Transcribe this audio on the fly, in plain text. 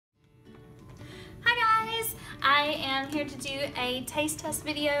I am here to do a taste test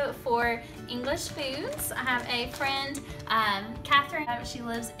video for English foods. I have a friend, Catherine. She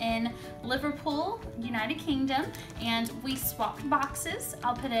lives in Liverpool, United Kingdom, and we swapped boxes.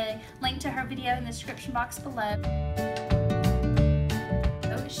 I'll put a link to her video in the description box below.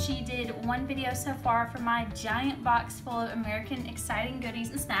 She did one video so far for my giant box full of American exciting goodies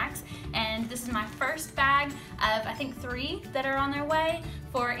and snacks, and this is my first bag of I think 3 that are on their way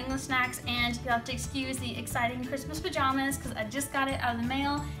for English snacks. And you'll have to excuse the exciting Christmas pajamas because I just got it out of the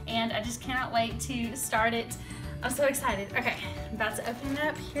mail and I just cannot wait to start it. I'm so excited. Okay, I'm about to open it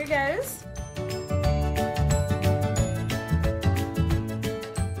up. Here goes.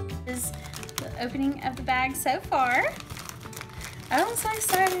 This is the opening of the bag so far. Oh, I'm so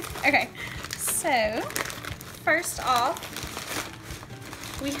excited. Okay, so first off,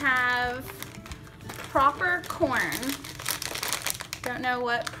 we have proper corn. Don't know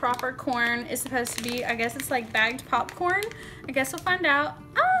what proper corn is supposed to be. I guess it's like bagged popcorn. I guess we'll find out.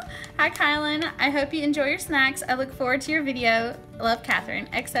 Oh, hi Kylan. I hope you enjoy your snacks. I look forward to your video. Love, Catherine.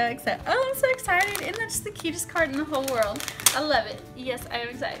 XOXO. Oh, I'm so excited. Isn't that just the cutest card in the whole world? I love it. Yes, I am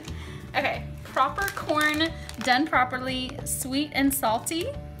excited. Okay. Proper corn, done properly, sweet and salty.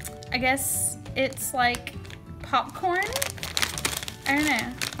 I guess it's like popcorn. I don't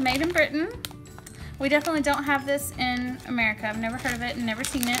know. Made in Britain. We definitely don't have this in America. I've never heard of it and never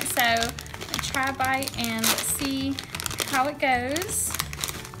seen it. So I'll try a bite and see how it goes.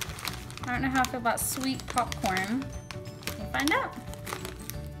 I don't know how I feel about sweet popcorn. We'll find out.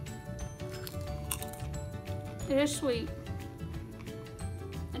 It is sweet.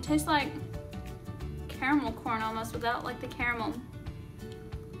 It tastes like caramel corn almost without like the caramel.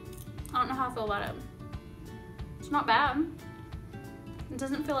 I don't know how I feel about it. It's not bad. It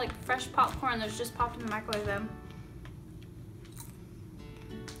doesn't feel like fresh popcorn that's just popped in the microwave though.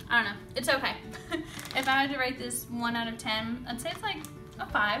 I don't know. It's okay. If I had to rate this 1 out of 10, I'd say it's like a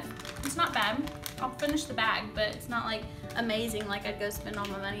 5. It's not bad. I'll finish the bag, but it's not like amazing like I'd go spend all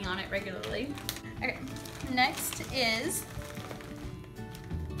my money on it regularly. Okay, next is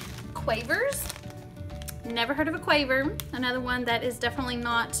Quavers. Never heard of a Quaver. Another one that is definitely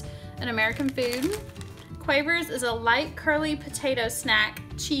not an American food. Quavers is a light curly potato snack,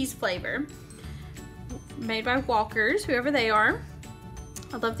 cheese flavor, made by Walkers, whoever they are.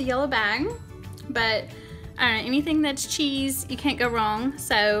 I love the yellow bag, but I don't know, anything that's cheese, you can't go wrong.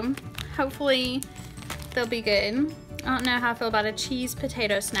 So hopefully they'll be good. I don't know how I feel about a cheese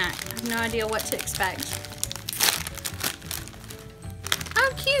potato snack. I have no idea what to expect.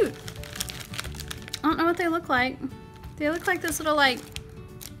 Oh, cute. I don't know what they look like. They look like this little like,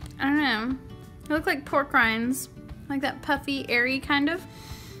 I don't know. They look like pork rinds. Like that puffy, airy kind of.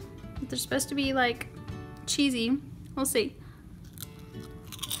 But they're supposed to be like cheesy. We'll see.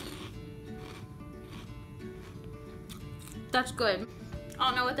 That's good. I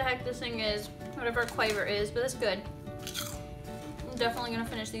don't know what the heck this thing is. Whatever a Quaver is, but it's good. I'm definitely gonna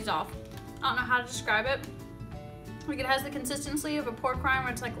finish these off. I don't know how to describe it. Like it has the consistency of a pork rind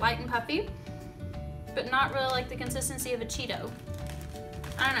where it's like light and puffy, but not really like the consistency of a Cheeto.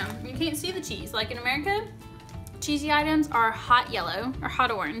 I don't know, you can't see the cheese. Like in America, cheesy items are hot yellow or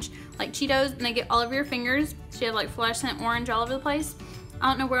hot orange. Like Cheetos, and they get all over your fingers, so you have like fluorescent orange all over the place. I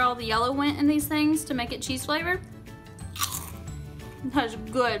don't know where all the yellow went in these things to make it cheese flavor. That's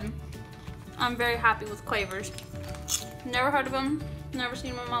good. I'm very happy with Quavers. Never heard of them, never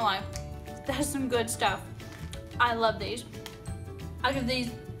seen them in my life. That's some good stuff. I love these. I'll give these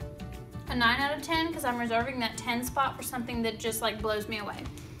a 9 out of 10 because I'm reserving that 10 spot for something that just like blows me away.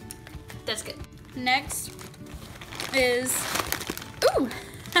 That's good. Next is, ooh,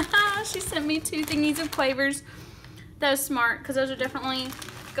 she sent me 2 thingies of Quavers. That was smart because those are definitely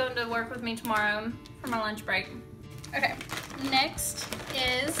going to work with me tomorrow for my lunch break. Okay, next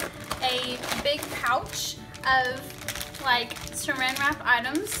is a big pouch of like saran wrap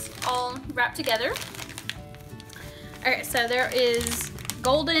items all wrapped together. Okay, so there is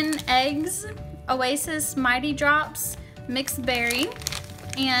golden eggs, Oasis Mighty Drops, mixed berry,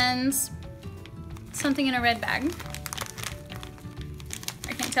 and something in a red bag.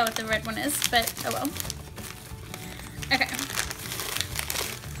 I can't tell what the red one is, but oh well. Okay.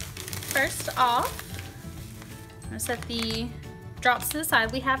 First off, I'm gonna set the drops to the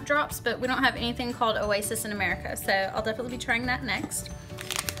side. We have drops, but we don't have anything called Oasis in America, so I'll definitely be trying that next.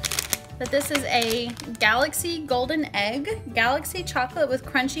 But this is a Galaxy Golden Egg, Galaxy chocolate with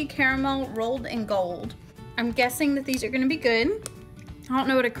crunchy caramel rolled in gold. I'm guessing that these are gonna be good. I don't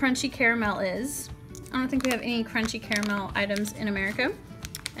know what a crunchy caramel is. I don't think we have any crunchy caramel items in America.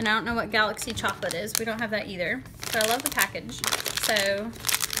 And I don't know what Galaxy chocolate is. We don't have that either. But I love the package. So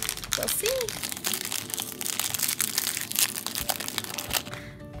we'll see.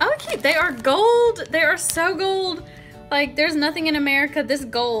 cute. They are gold. They are so gold. Like, there's nothing in America this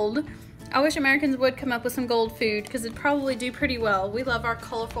gold. I wish Americans would come up with some gold food because it'd probably do pretty well. We love our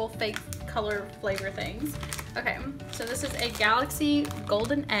colorful fake color flavor things. Okay, so this is a Galaxy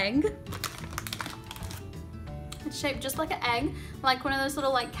golden egg. It's shaped just like an egg, like one of those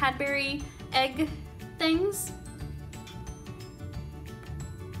little like Cadbury egg things.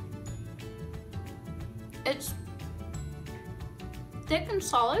 It's thick and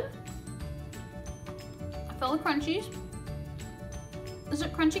solid. I feel the crunchies. Is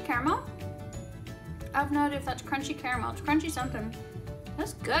it crunchy caramel? I have no idea if that's crunchy caramel. It's crunchy something.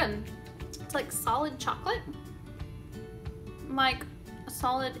 That's good. It's like solid chocolate. Like a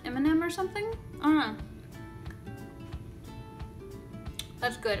solid M&M or something. I don't know.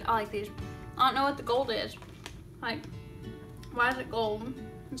 That's good. I like these. I don't know what the gold is. Like, why is it gold?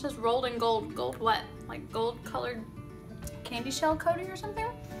 It says rolled in gold. Gold what? Like gold colored candy shell coating or something?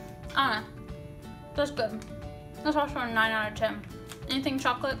 I don't know. That's good. That's also a 9 out of 10. Anything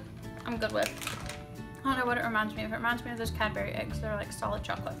chocolate, I'm good with. I don't know what it reminds me of. It reminds me of those Cadbury eggs. They're like solid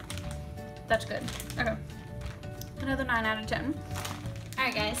chocolate. That's good. Okay. Another 9 out of 10. All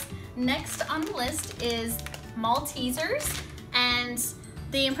right, guys. Next on the list is Maltesers. And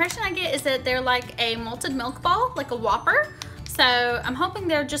the impression I get is that they're like a malted milk ball, like a Whopper. So I'm hoping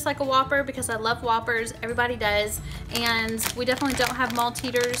they're just like a Whopper because I love Whoppers. Everybody does. And we definitely don't have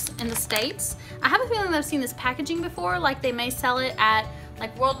Maltesers in the States. I have a feeling that I've seen this packaging before. Like they may sell it at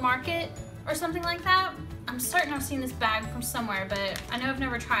like World Market or something like that. I'm certain I've seen this bag from somewhere, but I know I've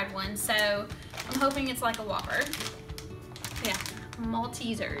never tried one. So I'm hoping it's like a Whopper. Yeah,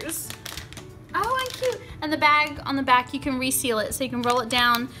 Maltesers. Oh, and cute. And the bag on the back, you can reseal it. So you can roll it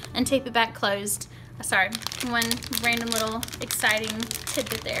down and tape it back closed. Sorry, one random little exciting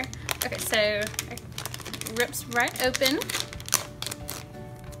tidbit there. Okay, so it rips right open.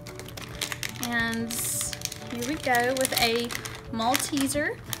 And here we go with a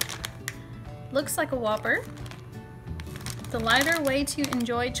Malteser. Looks like a Whopper. The lighter way to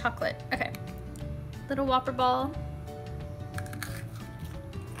enjoy chocolate. Okay, little Whopper ball.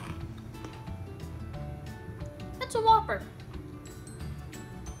 It's a Whopper.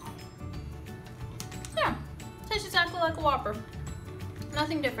 Yeah, tastes exactly like a Whopper.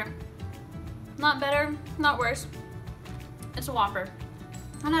 Nothing different. Not better, not worse. It's a Whopper.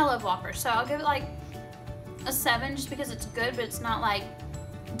 And I love Whoppers, so I'll give it like a 7 just because it's good, but it's not like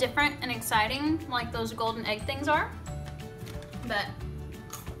different and exciting like those golden egg things are. But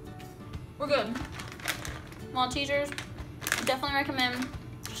we're good. Maltesers, definitely recommend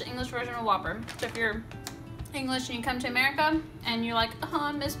just the English version of Whopper. So if you're English and you come to America and you're like, oh,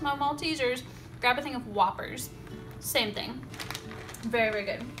 I miss my Maltesers, grab a thing of Whoppers. Same thing. Very, very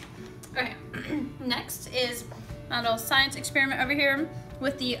good. Okay, next is my little science experiment over here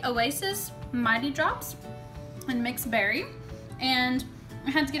with the Oasis Mighty Drops and Mixed Berry. And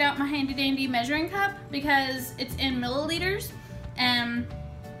I had to get out my handy dandy measuring cup because it's in milliliters and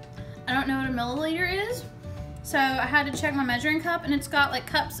I don't know what a milliliter is. So I had to check my measuring cup and it's got like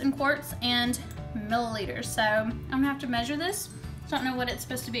cups and quarts and milliliters. So I'm gonna have to measure this. I don't know what it's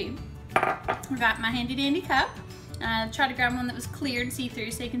supposed to be. I got my handy dandy cup. Try to grab one that was clear and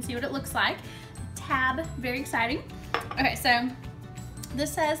see-through so you can see what it looks like. Tab, very exciting. Okay, so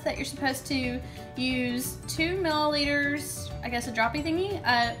this says that you're supposed to use 2 milliliters, I guess a droppy thingy,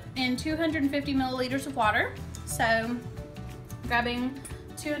 in 250 milliliters of water. So grabbing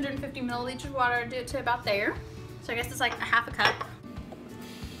 250 milliliters of water, do it to about there. So I guess it's like a half a cup.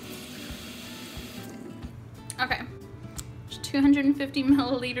 Okay, just 250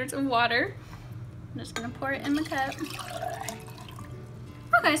 milliliters of water. I'm just gonna pour it in the cup.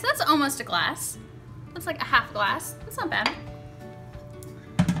 Okay, so that's almost a glass. That's like a half glass. That's not bad.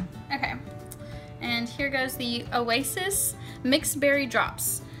 Okay, and here goes the Oasis Mixed Berry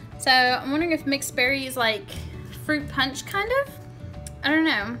Drops. So I'm wondering if mixed berry is like fruit punch kind of? I don't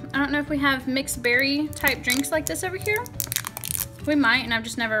know. I don't know if we have mixed berry type drinks like this over here. We might, and I've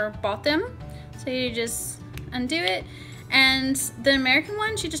just never bought them. So you just undo it. And the American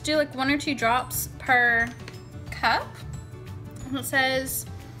ones, you just do like 1 or 2 drops per cup. And it says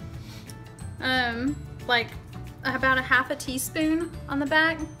like about a half a teaspoon on the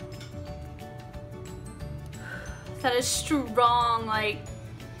back. That is strong. Like,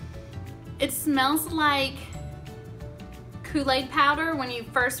 it smells like Kool-Aid powder when you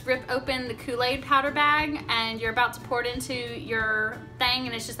first rip open the Kool-Aid powder bag and you're about to pour it into your thing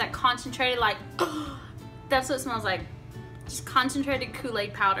and it's just that concentrated, like, that's what it smells like. Just concentrated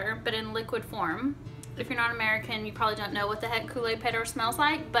Kool-Aid powder, but in liquid form. If you're not American, you probably don't know what the heck Kool-Aid powder smells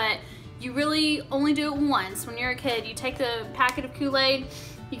like, but you really only do it once. When you're a kid, you take the packet of Kool-Aid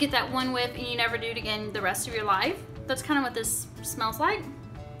you get that one whiff and you never do it again the rest of your life. That's kind of what this smells like.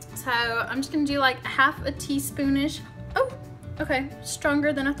 So I'm just gonna do like half a teaspoonish. Oh, okay,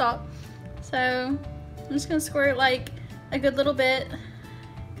 stronger than I thought. So I'm just gonna squirt like a good little bit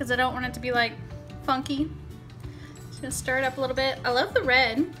because I don't want it to be like funky. Just gonna stir it up a little bit. I love the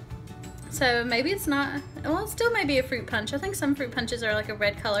red. So maybe it's not, well, it still may be a fruit punch. I think some fruit punches are like a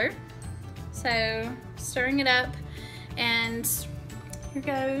red color. So stirring it up, and here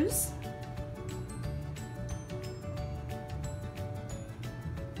goes.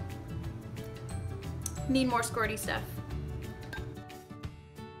 Need more squirty stuff.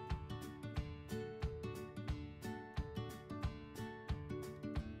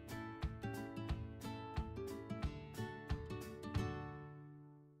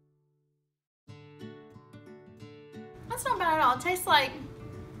 That's not bad at all. It tastes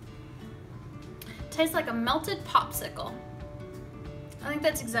like a melted popsicle. I think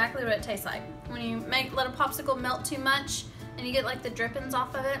that's exactly what it tastes like. When you let a popsicle melt too much and you get like the drippings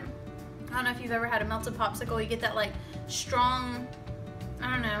off of it. I don't know if you've ever had a melted popsicle. You get that like strong,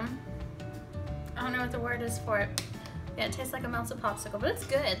 I don't know what the word is for it. Yeah, it tastes like a melted popsicle, but it's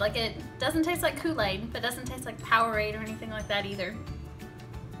good. Like, it doesn't taste like Kool-Aid, but it doesn't taste like Powerade or anything like that either.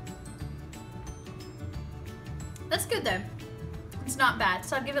 That's good though. It's not bad.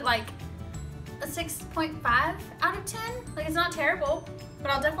 So I'd give it like a 6.5 out of 10. Like, it's not terrible,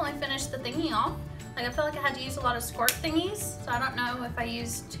 but I'll definitely finish the thingy off. Like, I feel like I had to use a lot of squirt thingies, so I don't know if I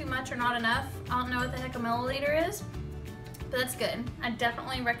used too much or not enough. I don't know what the heck a milliliter is, but that's good. I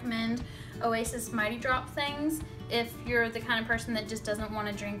definitely recommend Oasis Mighty Drop things if you're the kind of person that just doesn't want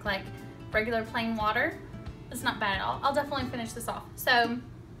to drink like regular plain water. It's not bad at all. I'll definitely finish this off. So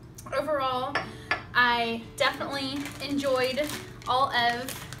overall, I definitely enjoyed all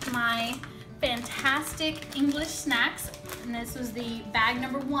of my fantastic English snacks, and this was the bag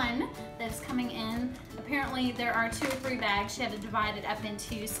number 1 that's coming in. Apparently there are 2 or 3 bags she had to divide it up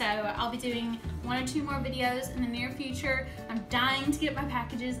into, so I'll be doing 1 or 2 more videos in the near future. I'm dying to get my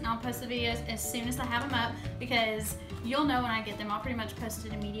packages, and I'll post the videos as soon as I have them up, because you'll know when I get them. I'll pretty much post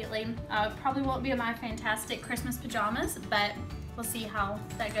it immediately. Probably won't be in my fantastic Christmas pajamas, but we'll see how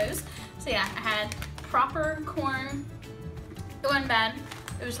that goes. So yeah, I had proper corn. It wasn't bad.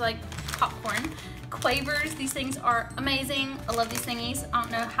 It was like popcorn. Quavers, these things are amazing. I love these thingies. I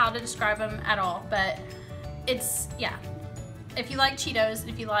don't know how to describe them at all, but it's, yeah. If you like Cheetos,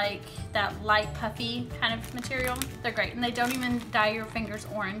 if you like that light puffy kind of material, they're great. And they don't even dye your fingers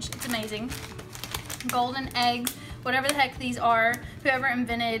orange. It's amazing. Golden eggs, whatever the heck these are. Whoever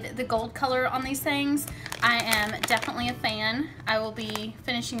invented the gold color on these things, I am definitely a fan. I will be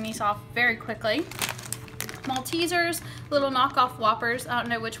finishing these off very quickly. Maltesers, little knockoff Whoppers. I don't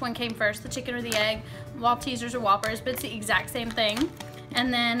know which one came first, the chicken or the egg. Maltesers or Whoppers, but it's the exact same thing.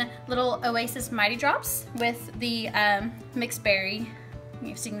 And then little Oasis Mighty Drops with the mixed berry.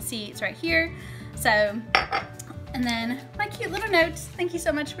 As you can see, it's right here. So, and then my cute little note. Thank you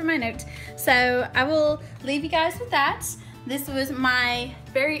so much for my note. So I will leave you guys with that. This was my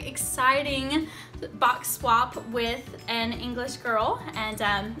very exciting box swap with an English girl, and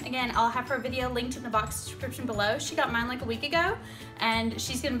again, I'll have her video linked in the box description below. She got mine like a week ago, and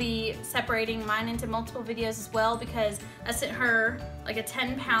she's gonna be separating mine into multiple videos as well, because I sent her like a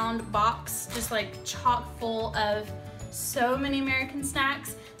 10-pound box just like chock full of so many American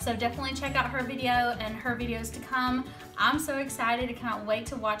snacks. So definitely check out her video and her videos to come. I'm so excited. I cannot wait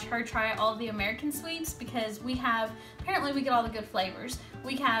to watch her try all the American sweets, because apparently we get all the good flavors.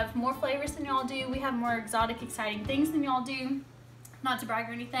 We have more flavors than y'all do. We have more exotic, exciting things than y'all do. Not to brag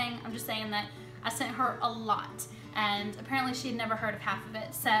or anything, I'm just saying that I sent her a lot, and apparently she had never heard of half of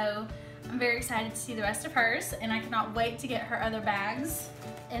it. So I'm very excited to see the rest of hers, and I cannot wait to get her other bags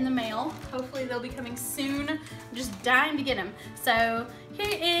in the mail. Hopefully they'll be coming soon. I'm just dying to get them. So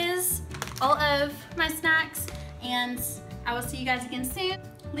here is all of my snacks, and I will see you guys again soon.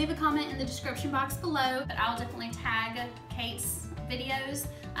 Leave a comment in the description box below, but I'll definitely tag Kate's videos.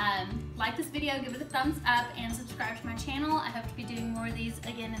 Like this video, give it a thumbs up, and subscribe to my channel. I hope to be doing more of these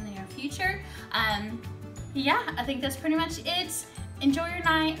again in the near future. Yeah, I think that's pretty much it. Enjoy your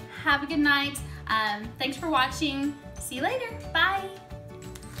night. Have a good night. Thanks for watching. See you later. Bye.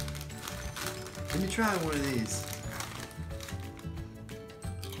 Let me try one of these.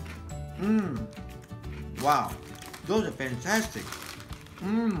 Wow, those are fantastic.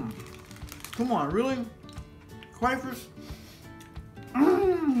 Come on, really? Quavers?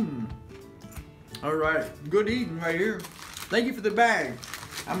 All right, good eating right here. Thank you for the bag.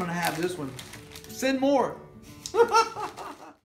 I'm gonna have this one. Send more.